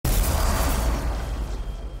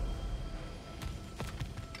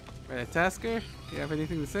Tasker, you have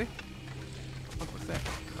anything to say? What was that?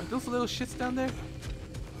 Are those little shits down there?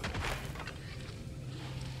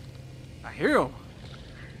 I hear them.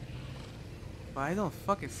 But I don't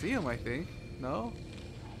fucking see them, I think. No?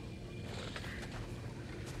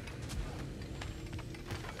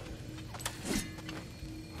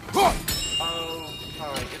 Oh,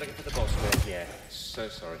 hi. You're looking for the boss, man? Yeah. So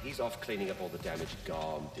sorry. He's off cleaning up all the damage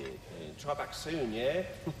Garm did. Try back soon, yeah?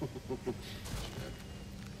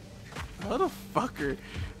 Motherfucker.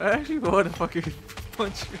 I actually want to fucking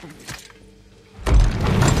punch him.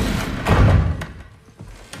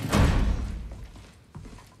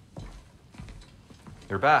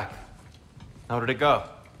 You're back. How did it go?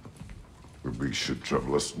 The beast should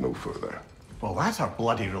trouble us no further. Well, that's a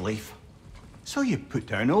bloody relief. So you put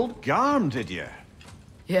down old Garm, did you?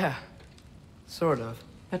 Yeah, sort of.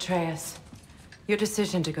 Atreus, your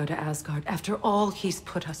decision to go to Asgard after all he's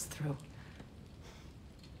put us through.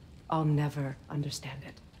 I'll never understand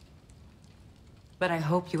it. But I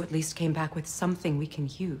hope you at least came back with something we can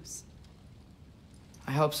use.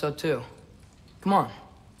 I hope so too. Come on,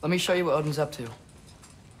 let me show you what Odin's up to.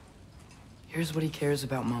 Here's what he cares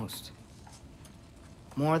about most.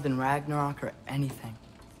 More than Ragnarok or anything.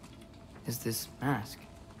 Is this mask.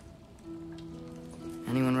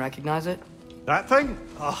 Anyone recognize it? That thing?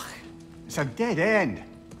 Ugh, it's a dead end.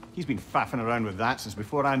 He's been faffing around with that since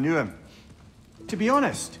before I knew him. To be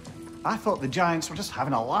honest, I thought the giants were just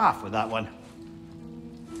having a laugh with that one.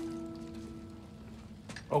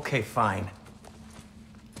 Okay, fine.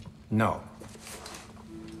 No.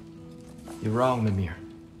 You're wrong, Mimir.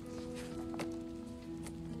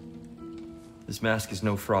 This mask is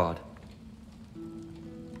no fraud.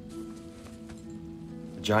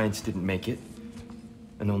 The giants didn't make it,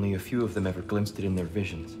 and only a few of them ever glimpsed it in their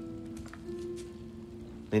visions.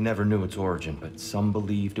 They never knew its origin, but some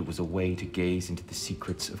believed it was a way to gaze into the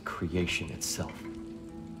secrets of creation itself.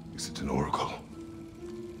 Is it an oracle?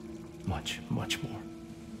 Much, much more.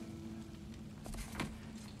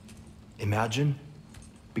 Imagine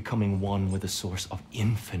becoming one with a source of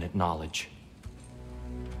infinite knowledge.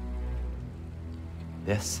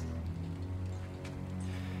 This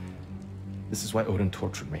is why Odin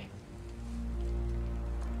tortured me.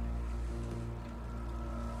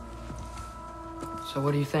 So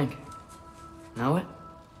what do you think? Know it?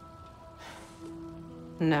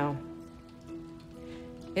 No.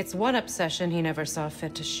 It's one obsession he never saw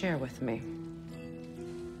fit to share with me.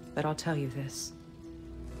 But I'll tell you this.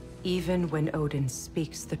 Even when Odin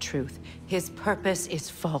speaks the truth, his purpose is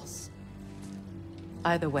false.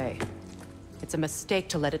 Either way, it's a mistake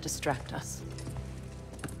to let it distract us.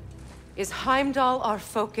 Is Heimdall our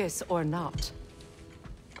focus or not?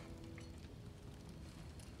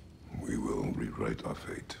 We will rewrite our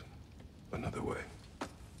fate another way.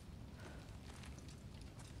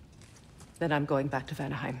 Then I'm going back to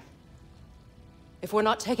Vanaheim. If we're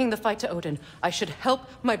not taking the fight to Odin, I should help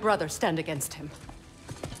my brother stand against him.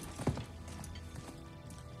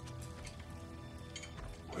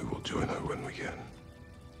 We will join her when we can.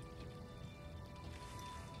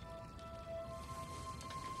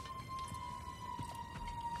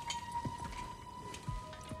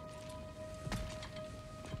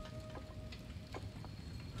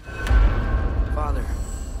 Father,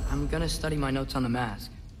 I'm gonna study my notes on the mask,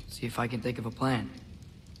 see if I can think of a plan.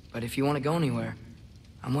 But if you want to go anywhere,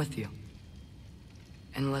 I'm with you.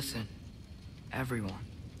 And listen, everyone,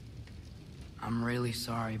 I'm really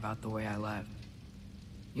sorry about the way I left.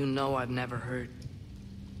 You know I've never hurt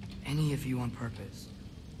any of you on purpose.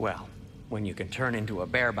 Well, when you can turn into a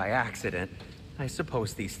bear by accident, I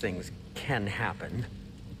suppose these things can happen.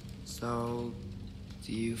 So,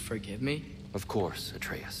 do you forgive me? Of course,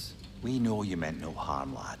 Atreus. We know you meant no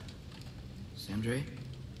harm, lad. Sindri?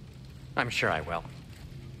 I'm sure I will.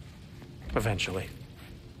 Eventually.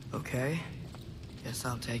 Okay. Guess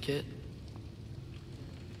I'll take it.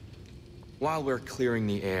 While we're clearing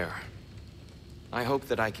the air, I hope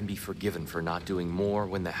that I can be forgiven for not doing more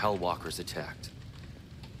when the Hellwalkers attacked.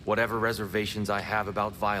 Whatever reservations I have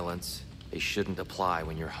about violence, they shouldn't apply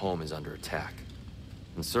when your home is under attack.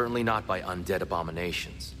 And certainly not by undead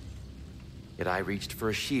abominations. Yet I reached for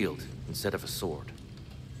a shield instead of a sword.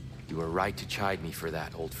 You were right to chide me for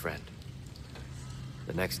that, old friend.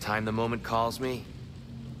 The next time the moment calls me,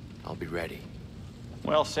 I'll be ready.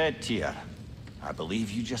 Well said, Tyr. I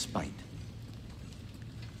believe you just might.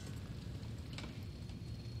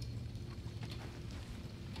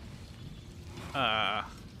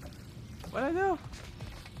 What I do?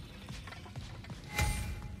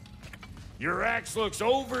 Your axe looks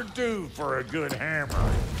overdue for a good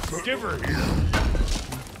hammer. Give her here.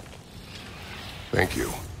 Thank you.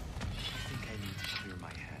 I think I need to clear my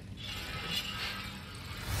head.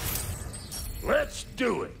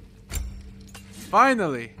 do it.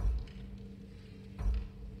 Finally.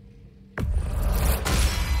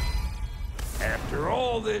 After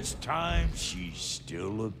all this time, she's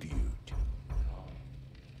still a beaut.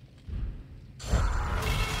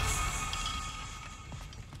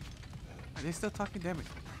 Are they still talking? Damn it.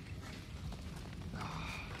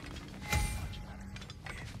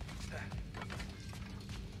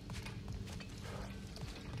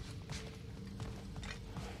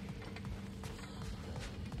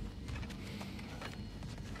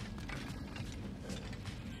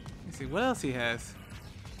 Let's see what else he has.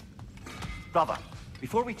 Brother,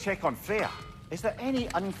 before we check on Freya, is there any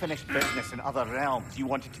unfinished business in other realms you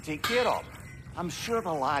wanted to take care of? I'm sure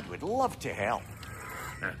the lad would love to help.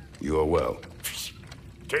 You are well.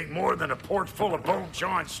 Take more than a port full of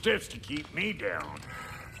bone-chawing stiffs to keep me down.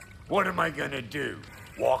 What am I gonna do?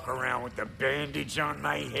 Walk around with a bandage on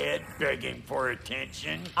my head, begging for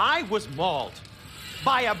attention? I was mauled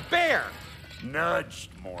by a bear. Nudged,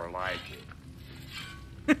 more like it.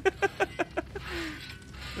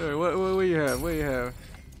 Alright, what do you have? What do you have?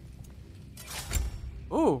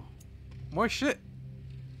 Oh, more shit.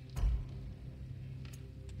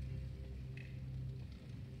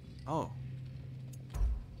 Oh.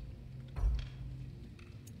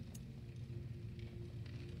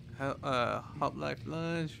 Hop life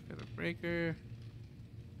lunge, feather breaker,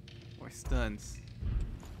 more stuns.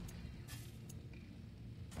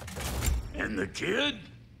 And the kid?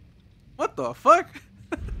 What the fuck?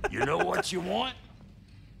 You know what you want?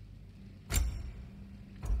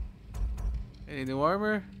 Any new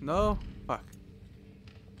armor? No? Fuck.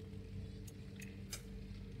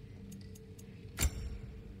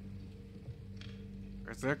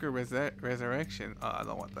 Berserker Resurrection. Oh, I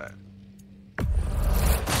don't want that.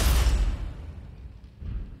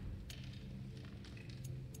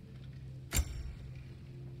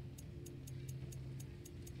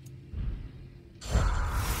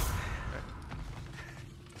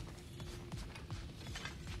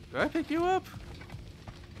 Do I pick you up?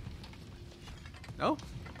 No?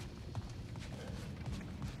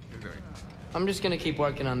 I'm just gonna keep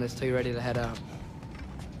working on this till you're ready to head out.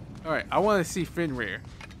 Alright, I want to see Fenrir.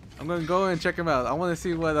 I'm gonna go and check him out. I want to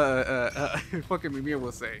see what fucking Mimir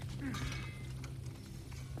will say.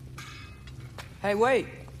 Hey, wait!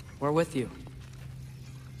 We're with you.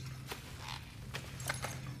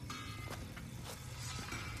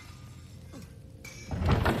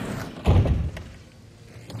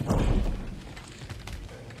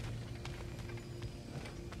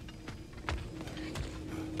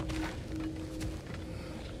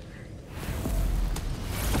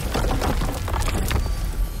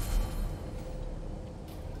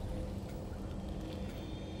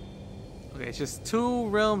 Okay, it's just 2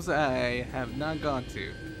 realms I have not gone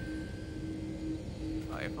to.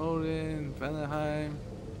 I have Odin, Valheim,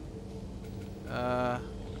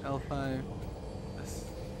 Elfheim. Let's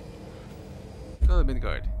go to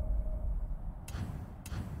Midgard.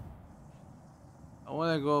 I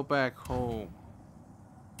want to go back home.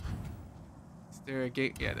 Is there a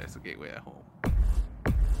gate? Yeah, there's a gateway at home.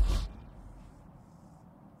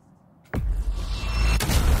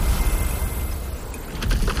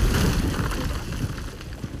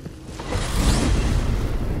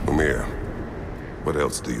 Mimir, what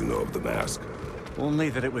else do you know of the mask? Only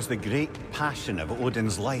that it was the great passion of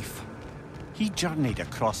Odin's life. He journeyed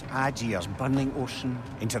across Aegir's burning ocean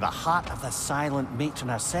into the heart of the silent matron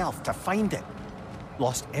herself to find it.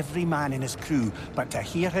 Lost every man in his crew, but to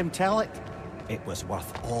hear him tell it, it was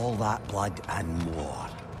worth all that blood and more.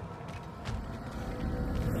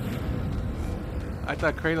 I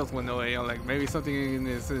thought Kratos went away. I'm like, maybe something in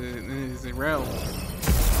his realm.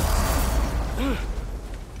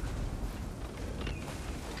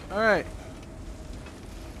 Alright.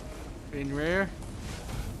 Being rare.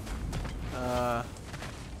 I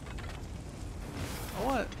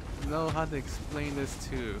want to know how to explain this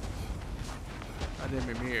to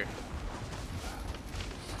Mimir.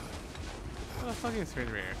 What the fuck is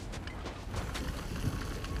Fenrir?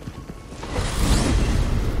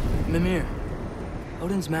 Mimir,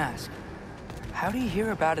 Odin's mask. How do you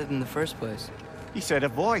hear about it in the first place? He said a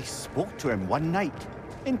voice spoke to him one night,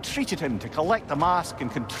 entreated him to collect the mask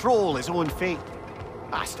and control his own fate.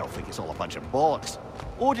 I still think it's all a bunch of bollocks.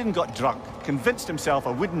 Odin got drunk, convinced himself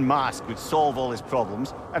a wooden mask would solve all his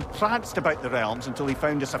problems, and pranced about the realms until he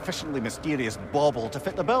found a sufficiently mysterious bauble to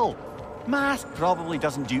fit the bill. Mask probably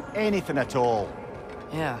doesn't do anything at all.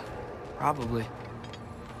 Yeah, probably.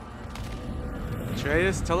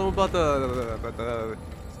 Atreus, tell him about the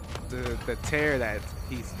tear that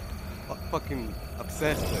he's fucking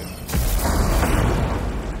obsessed with.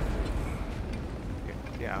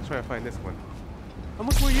 Yeah, I'll try to find this one. How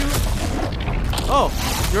much were you? Oh,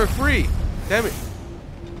 you're free. Damn it.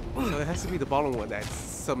 So it has to be the bottom one that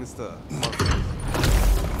summons the monster.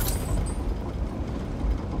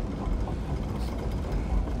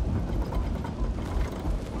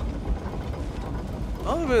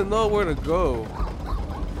 I don't even know where to go.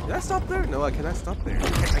 Did I stop there? No, I cannot stop there.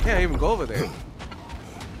 I can't even go over there.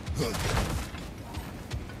 Where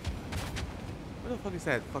the fuck is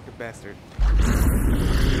that fucking bastard?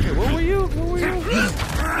 Hey, what were you? What were you?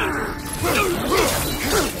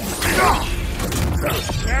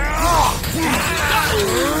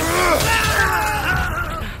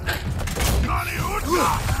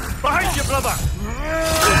 Behind you, brother!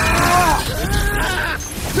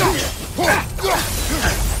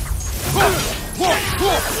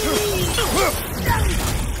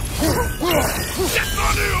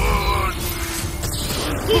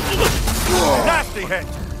 Nasty hit!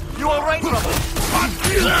 You alright, brother?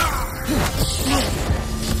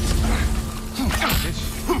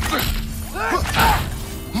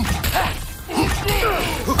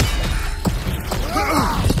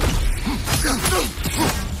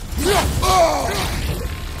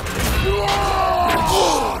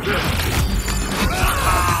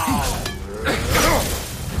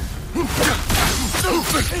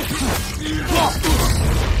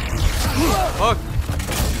 Fuck.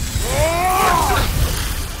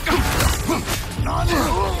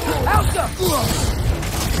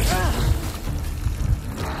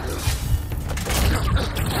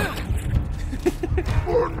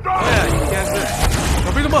 Yeah, you can't do it. Go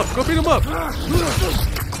beat him up! Go beat him up!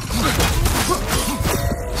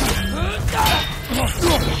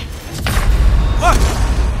 Fuck!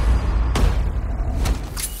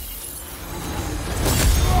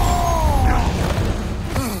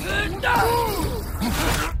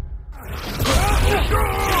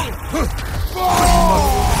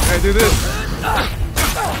 Hey, do this!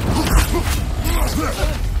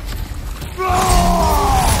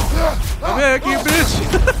 Come back, you bitch!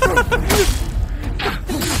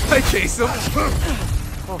 I chase him.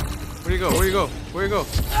 Oh, where you go? Where you go? Where you go?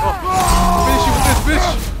 Oh, finish you with this bitch!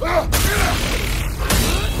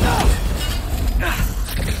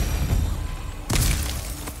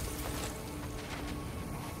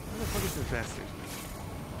 Where the fuck is this bastard?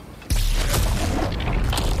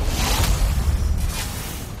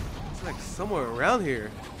 It's like somewhere around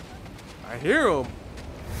here. I hear him,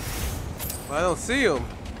 but I don't see him.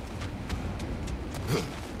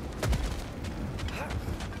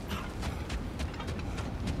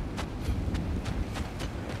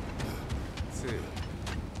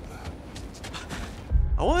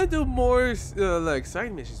 I want to do more like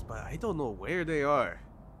side missions, but I don't know where they are.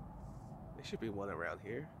 There should be one around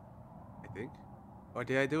here, I think. Or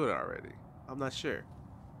did I do it already? I'm not sure.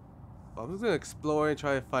 Well, I'm just gonna explore and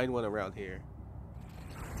try to find one around here.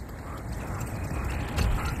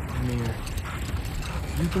 Amir,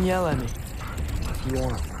 you can yell at me if you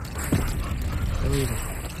want. Believe it.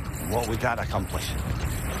 What would that accomplish?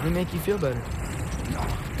 It'll make you feel better. No.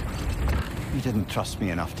 You didn't trust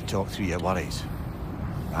me enough to talk through your worries.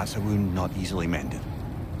 That's a wound not easily mended.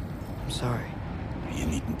 I'm sorry. You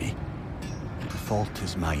needn't be. The fault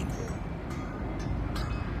is mine.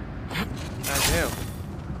 Goddamn.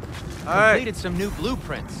 Completed some new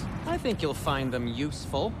blueprints. I think you'll find them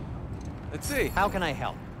useful. Let's see. How can I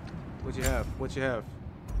help? What you have? What you have?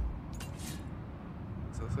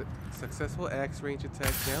 So, successful axe range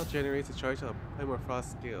attack now generates a charge of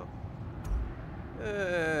permafrost skill.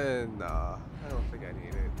 Nah. I don't think I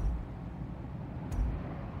need it.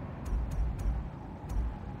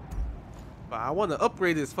 But I want to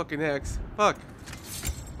upgrade this fucking axe. Fuck.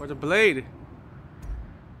 Or the blade.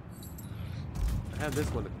 I have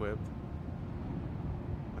this one equipped.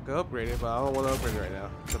 I could upgrade it, but I don't want to upgrade it right now.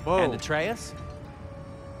 The bow. And Atreus?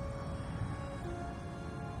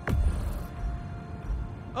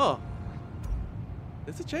 Oh.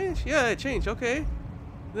 Does it change? Yeah, it changed. Okay.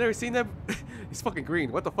 Never seen that. He's fucking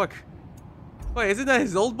green. What the fuck? Wait, isn't that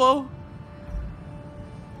his old bow?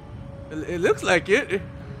 It looks like it.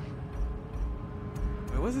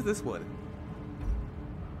 Wait, was it this one?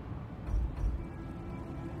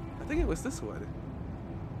 I think it was this one.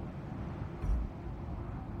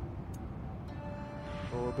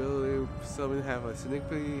 Or ability summon have a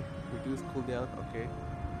significantly reduced cooldown. Okay.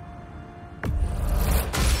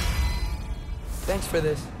 Thanks for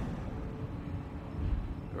this.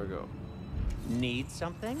 There we go. Need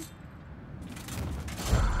something?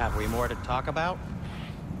 Have we more to talk about?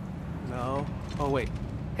 No. Oh wait.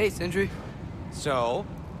 Hey, Sindri. So,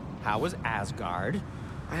 how was Asgard?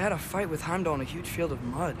 I had a fight with Heimdall in a huge field of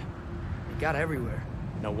mud. It got everywhere.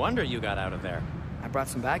 No wonder you got out of there. I brought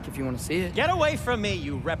some back if you want to see it. Get away from me,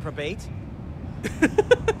 you reprobate!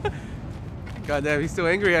 God damn, he's still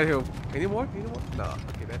angry at him. Any more? Any more? No.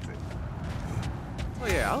 Okay, that's it. Oh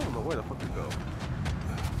yeah, I don't know where the fuck to go.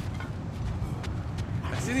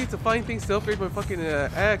 I still need to find things to upgrade my fucking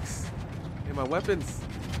axe and my weapons.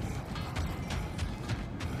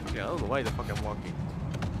 Yeah, I don't know why the fuck I'm walking.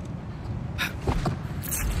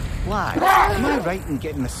 Lad, am I right in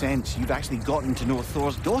getting the sense you've actually gotten to know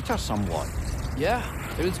Thor's daughter somewhat? Yeah,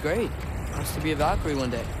 it was great. Wants to be a Valkyrie one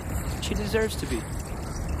day. She deserves to be.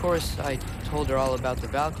 Of course, I told her all about the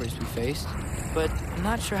Valkyries we faced, but I'm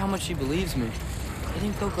not sure how much she believes me. It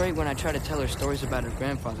didn't go great when I tried to tell her stories about her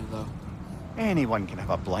grandfather, though. Anyone can have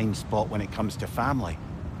a blind spot when it comes to family.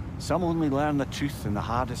 Some only learn the truth in the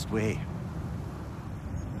hardest way.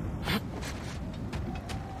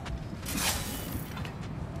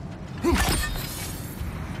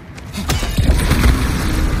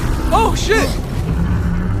 Oh shit!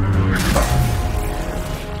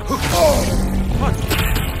 Fuck.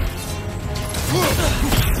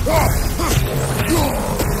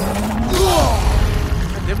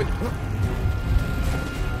 God damn it.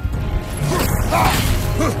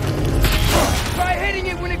 Try hitting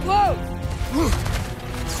it when it glows!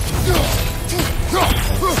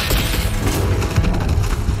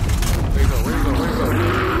 Where you go? Where you go? Where you go?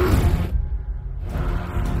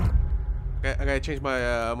 Okay, I gotta change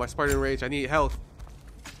my my Spartan rage. I need health.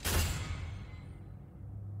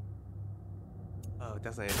 Oh,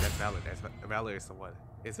 that's not it. That's Valor. That's Valor is the one.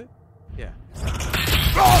 Is it? Yeah.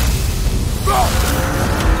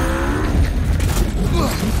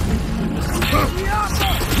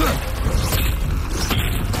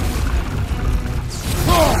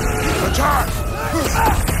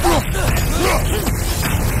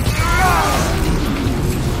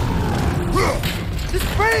 The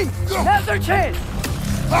spring! Now's our chance!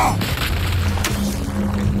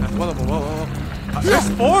 That's one of them. Whoa, whoa, whoa. There's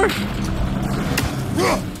four?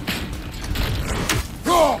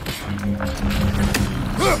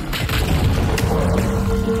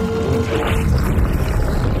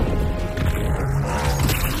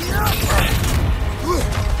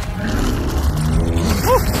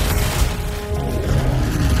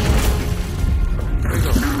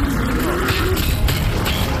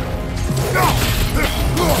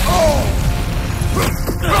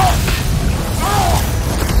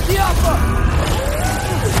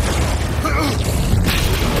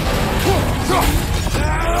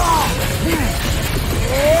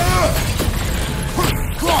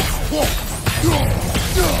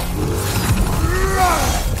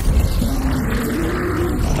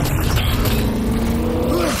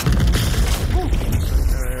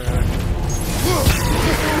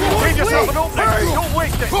 Give yourself an opening! Don't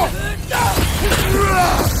waste it!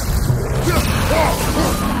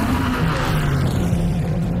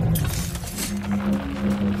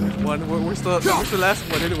 One. Where's the last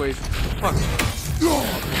one anyways? Fuck.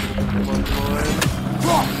 Come on, come on.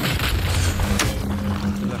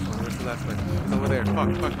 Where's the last one? It's over there. Fuck,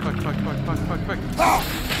 fuck, fuck, fuck, fuck, fuck, fuck, fuck.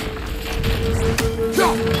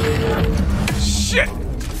 Shit!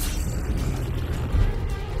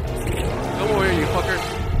 Come over here, you fucker.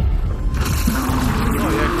 Oh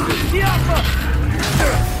yeah,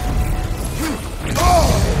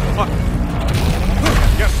 fuck.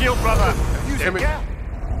 Your shield, brother! Damn it.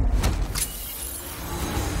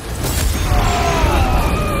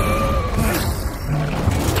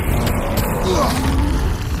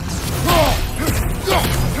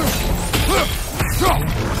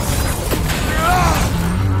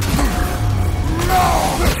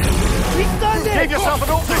 Give yourself an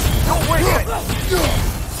opening! Don't waste it!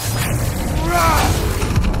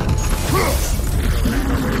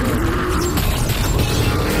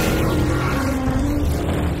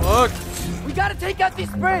 Fuck. We gotta take out these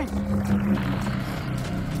springs!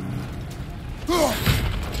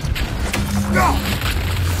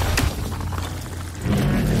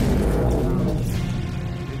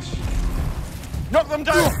 Knock them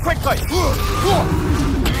down quickly!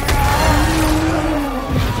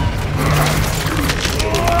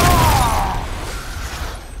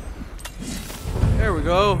 There we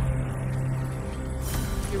go.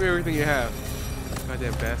 Give me everything you have.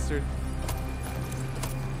 Goddamn bastard.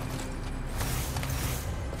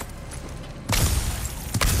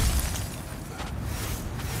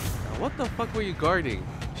 Now, what the fuck were you guarding?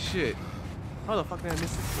 Shit. How the fuck did I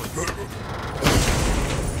miss this one?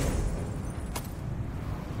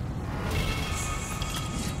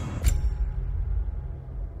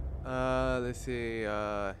 Let's see,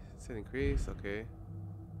 set increase, okay.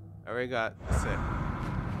 I already got a set.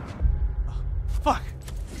 Oh, fuck!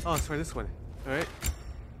 Oh, it's for this one. Alright.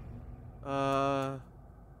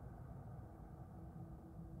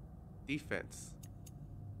 Defense.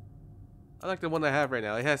 I like the one I have right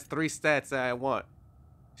now. It has 3 stats that I want.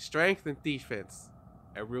 Strength and defense.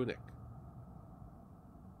 And runic.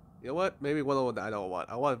 You know what? Maybe one of them that I don't want.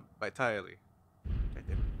 I want vitality. Right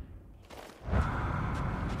there.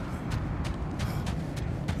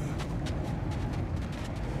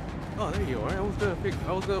 Oh, there you are.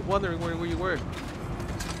 I was wondering where you were.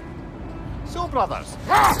 So, brothers,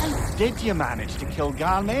 how did you manage to kill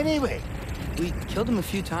Garm anyway? We killed him a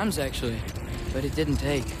few times, actually, but it didn't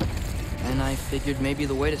take. And I figured maybe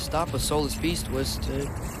the way to stop a soulless beast was to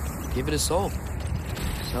give it a soul.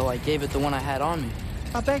 So I gave it the one I had on me.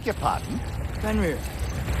 I beg your pardon? Fenrir,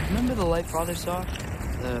 remember the light Father saw?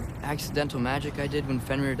 The accidental magic I did when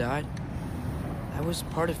Fenrir died? That was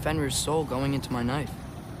part of Fenrir's soul going into my knife.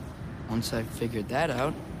 Once I figured that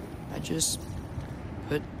out, I just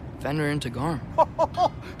put Fenrir into Garm.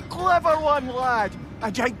 Clever one, lad!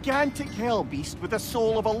 A gigantic hell beast with the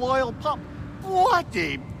soul of a loyal pup. What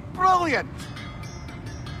a brilliant!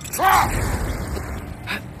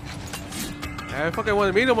 I fucking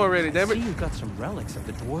want to meet him already, damn it. See, you've got some relics of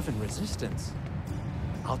the Dwarven resistance.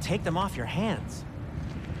 I'll take them off your hands.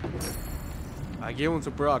 I gave him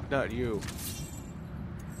to Brock, not you.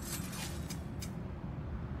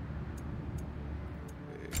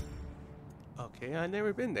 Okay, I've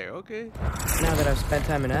never been there, okay. Now that I've spent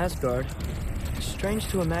time in Asgard, it's strange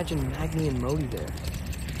to imagine Magni and Modi there.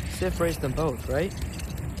 Sif raised them both, right?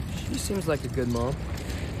 She seems like a good mom.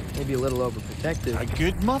 Maybe a little overprotective. A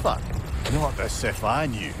good mother? Not the Sif I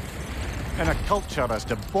knew. In a culture as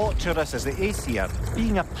debaucherous as the Aesir,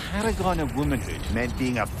 being a paragon of womanhood meant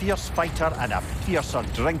being a fierce fighter and a fiercer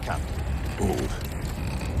drinker. Old.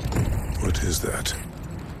 What is that?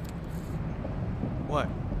 What?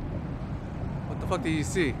 What the fuck did you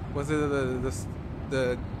see? Was it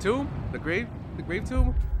the tomb? The grave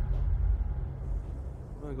tomb?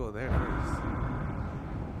 I'm gonna go there first.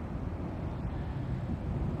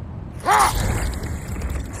 I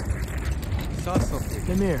saw something.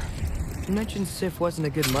 Mimir, you mentioned Sif wasn't a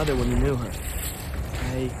good mother when you knew her.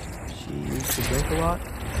 She used to drink a lot?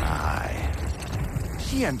 Aye.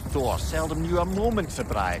 She and Thor seldom knew a moment's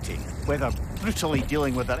sobriety, whether brutally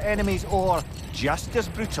dealing with their enemies or, just as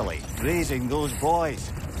brutally, raising those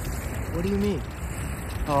boys. What do you mean?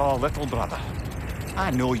 Oh, little brother.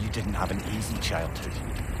 I know you didn't have an easy childhood,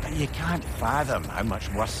 but you can't fathom how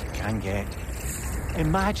much worse it can get.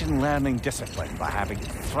 Imagine learning discipline by having it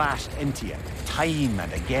thrashed into you, time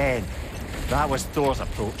and again. That was Thor's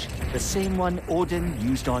approach, the same one Odin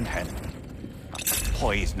used on him. A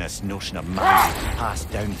poisonous notion of magic passed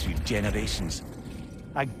down through generations.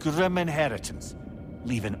 A grim inheritance,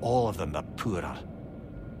 leaving all of them the poorer.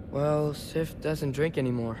 Well, Sif doesn't drink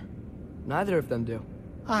anymore. Neither of them do.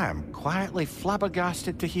 I am quietly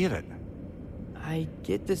flabbergasted to hear it. I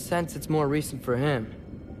get the sense it's more recent for him,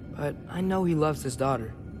 but I know he loves his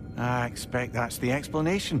daughter. I expect that's the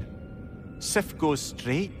explanation. Sif goes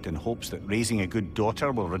straight and hopes that raising a good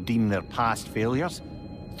daughter will redeem their past failures.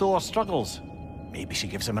 Thor struggles. Maybe she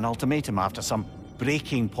gives him an ultimatum after some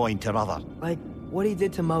breaking point or other. Like what he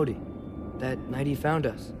did to Modi, that night he found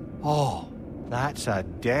us. Oh, that's a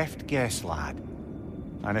deft guess, lad.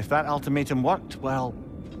 And if that ultimatum worked, well,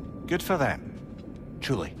 good for them.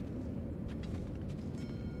 Truly.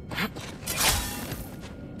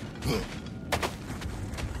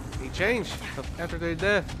 He changed after their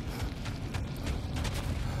death.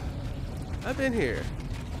 I've been here.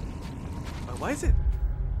 Why is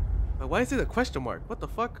it a question mark? What the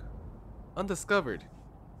fuck? Undiscovered.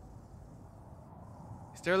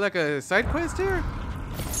 Is there like a side quest here?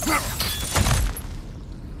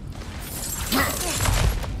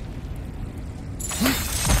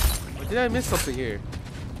 Or did I miss something here?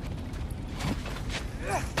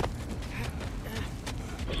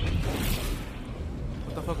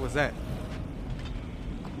 What the fuck was that?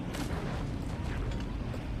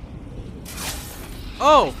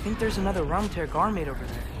 Oh! I think there's another Rumtear Garmate over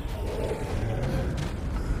there.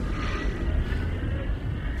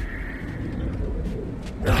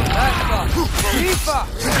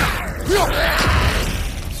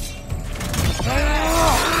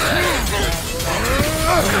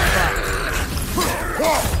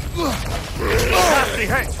 Nasty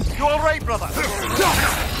hit! You alright, brother?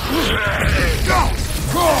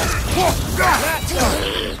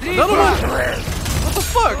 Another one! What the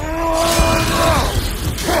fuck?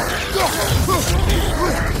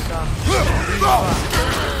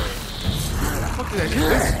 Fuck did I do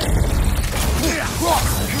this?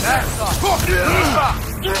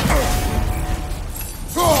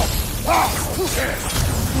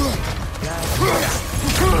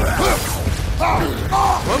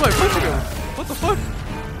 Why am I punching him? What the fuck?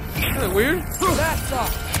 Isn't that weird? That's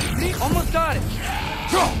off. Almost got it.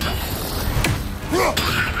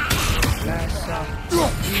 That's off.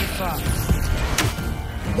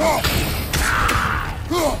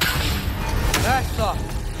 That's off.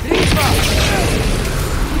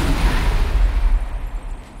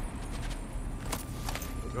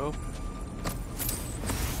 Go.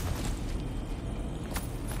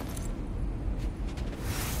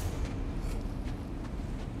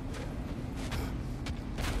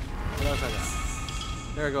 What else I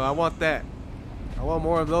got? There we go. I want that. I want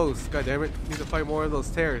more of those. God damn it. Need to fight more of those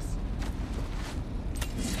tears.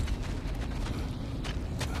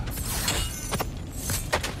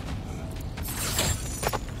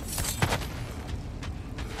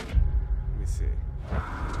 Let me see.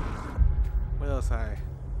 What else I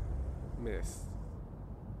missed?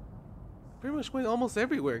 Pretty much went almost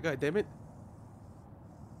everywhere. God damn it.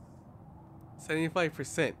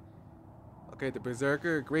 75%. Okay, the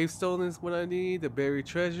Berserker Gravestone is what I need. The Buried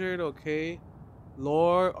Treasured, okay.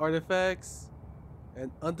 Lore, artifacts,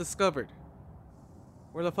 and Undiscovered.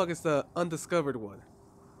 Where the fuck is the Undiscovered one?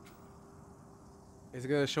 Is it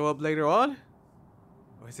gonna show up later on?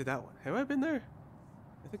 Or is it that one? Have I been there?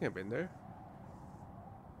 I think I've been there.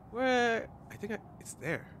 Where? I think it's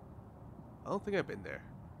there. I don't think I've been there.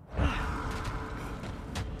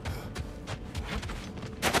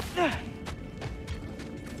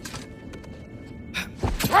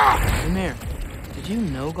 Ymir, did you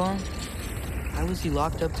know Gorm? How was he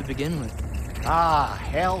locked up to begin with? Ah,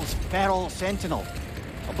 Hell's feral sentinel.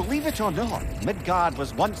 Well, believe it or not, Midgard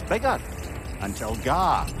was once bigger. Until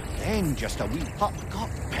Gar, then just a wee pup, got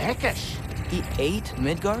peckish. He ate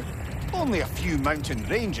Midgard? Only a few mountain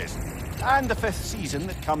ranges. And the 5th season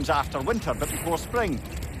that comes after winter but before spring.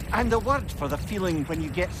 And the word for the feeling when you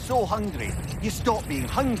get so hungry, you stop being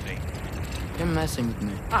hungry. You're messing with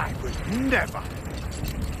me. I would never.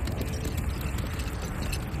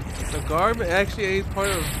 So Garm actually ate part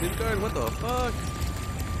of Midgard? What the fuck?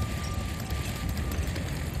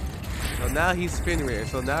 So now he's Fenrir.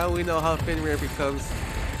 So now we know how Fenrir becomes,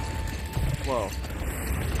 well,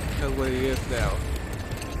 becomes what he is now.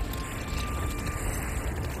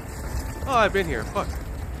 Oh, I've been here. Fuck.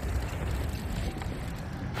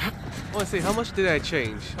 I want to see how much did I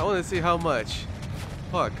change. I want to see how much.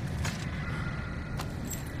 Fuck.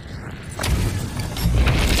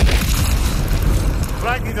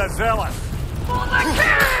 Ragnar the Zealous.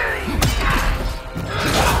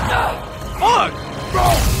 Fuck!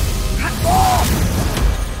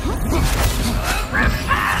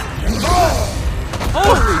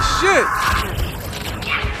 Holy shit!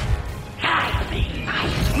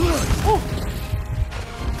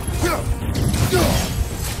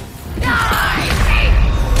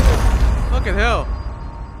 Fucking hell!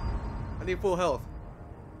 I need full health.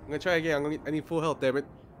 I'm gonna try again. I need full health, damn it.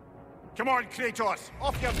 Come on, Kratos,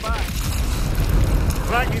 off your back.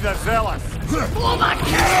 Ragnar the Zealous.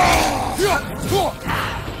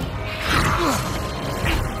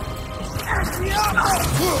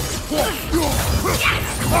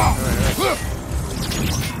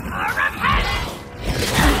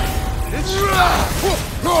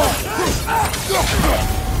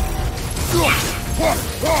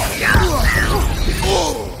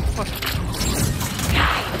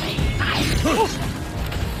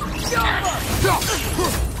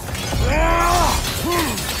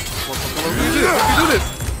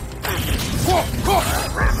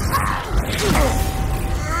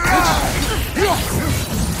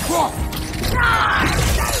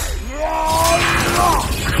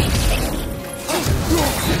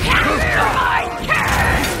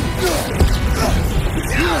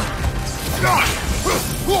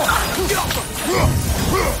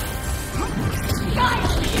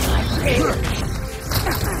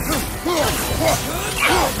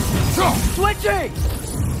 Switching!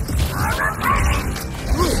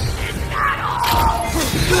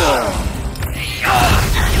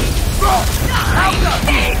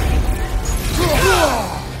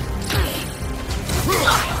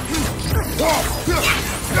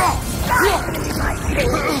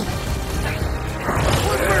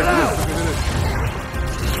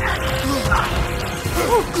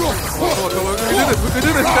 We can do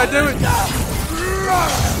this, goddammit!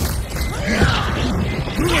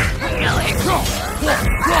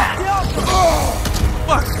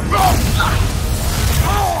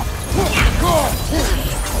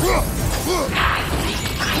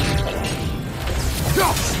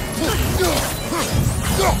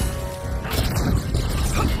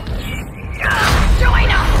 Join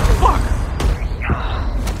us! Fuck!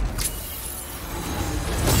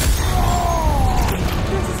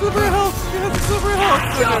 Yes, it's a little bit of health! Yes!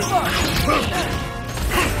 Guide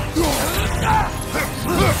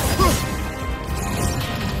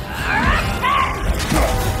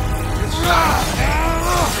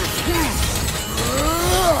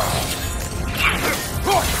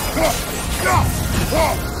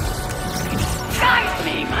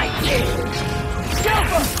me, my king!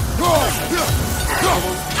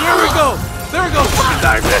 There we go! There we go! Fucking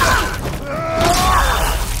die, bitch!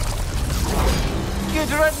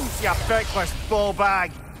 Good riddance, you feckless ball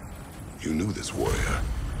bag! You knew this warrior.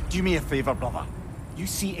 Do me a favor, brother. You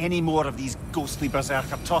see any more of these ghostly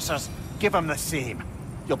berserker tossers, give them the same.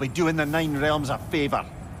 You'll be doing the Nine Realms a favor.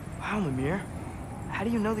 Wow, Mimir. How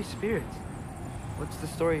do you know these spirits? What's the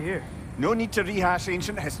story here? No need to rehash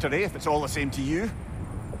ancient history if it's all the same to you.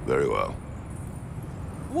 Very well.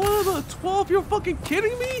 One of the 12? You're fucking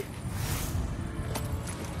kidding me?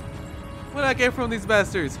 What did I get from these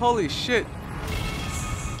bastards? Holy shit.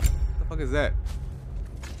 What the fuck is that?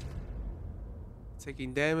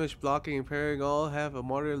 Taking damage, blocking, and parrying all have a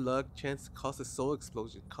moderate luck chance to cause a soul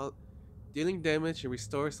explosion. Dealing damage and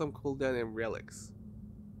restore some cooldown and relics.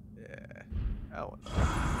 Yeah, that one.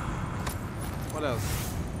 What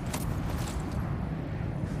else?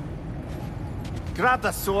 Grab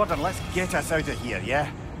the sword and let's get us out of here,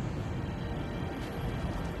 yeah?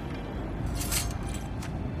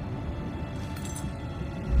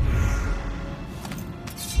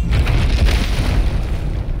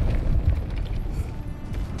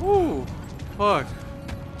 Ooh, fuck.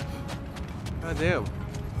 God damn.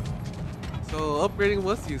 So upgrading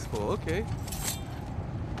was useful, okay.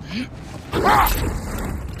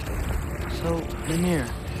 So, Mimir,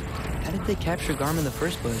 how did they capture Garm in the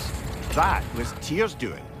first place? That was Tyr's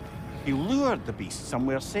doing. He lured the beast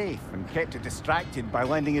somewhere safe and kept it distracted by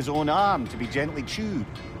lending his own arm to be gently chewed.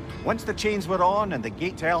 Once the chains were on and the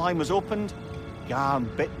gate to Helheim was opened, Garm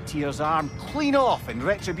bit Tyr's arm clean off in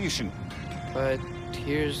retribution. But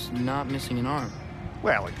Tyr's not missing an arm.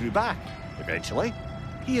 Well, it grew back, eventually.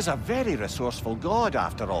 He is a very resourceful god,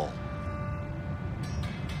 after all.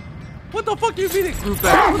 What the fuck do you mean it grew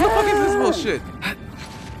back? What the fuck is this bullshit?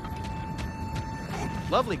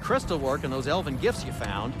 Lovely crystal work and those elven gifts you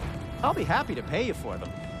found. I'll be happy to pay you for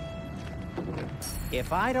them.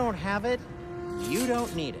 If I don't have it, you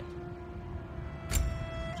don't need it.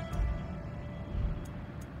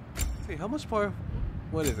 Hey, how much power?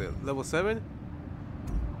 What is it? Level 7?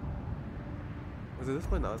 Was it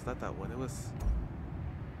this one? No, it's not that one. It was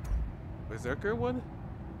Berserker one?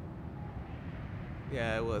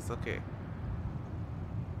 Yeah, it was. Okay.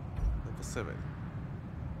 Level 7.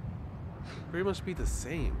 Pretty much be the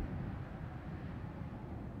same.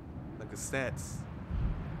 Like the stats.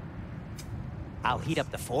 I'll heat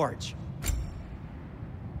up the forge.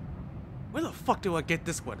 Where the fuck do I get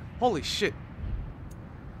this one? Holy shit.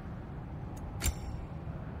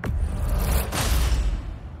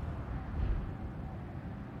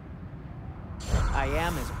 I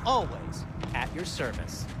am, as always, at your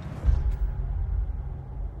service.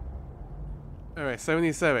 Alright,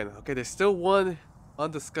 77. Okay, there's still one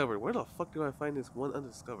undiscovered. Where the fuck do I find this one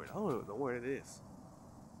undiscovered? I don't even know where it is.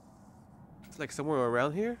 It's like somewhere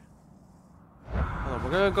around here? Hold on,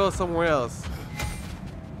 we're gonna go somewhere else.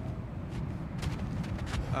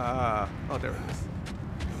 Oh, there it is.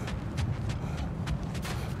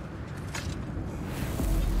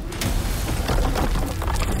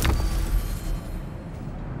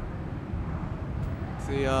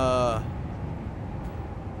 See, where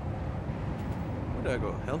did I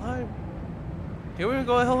go? Helheim? Can we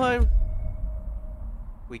go to Helheim?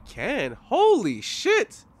 We can. Holy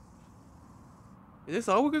shit! Is this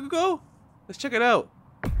all we're gonna go? Let's check it out.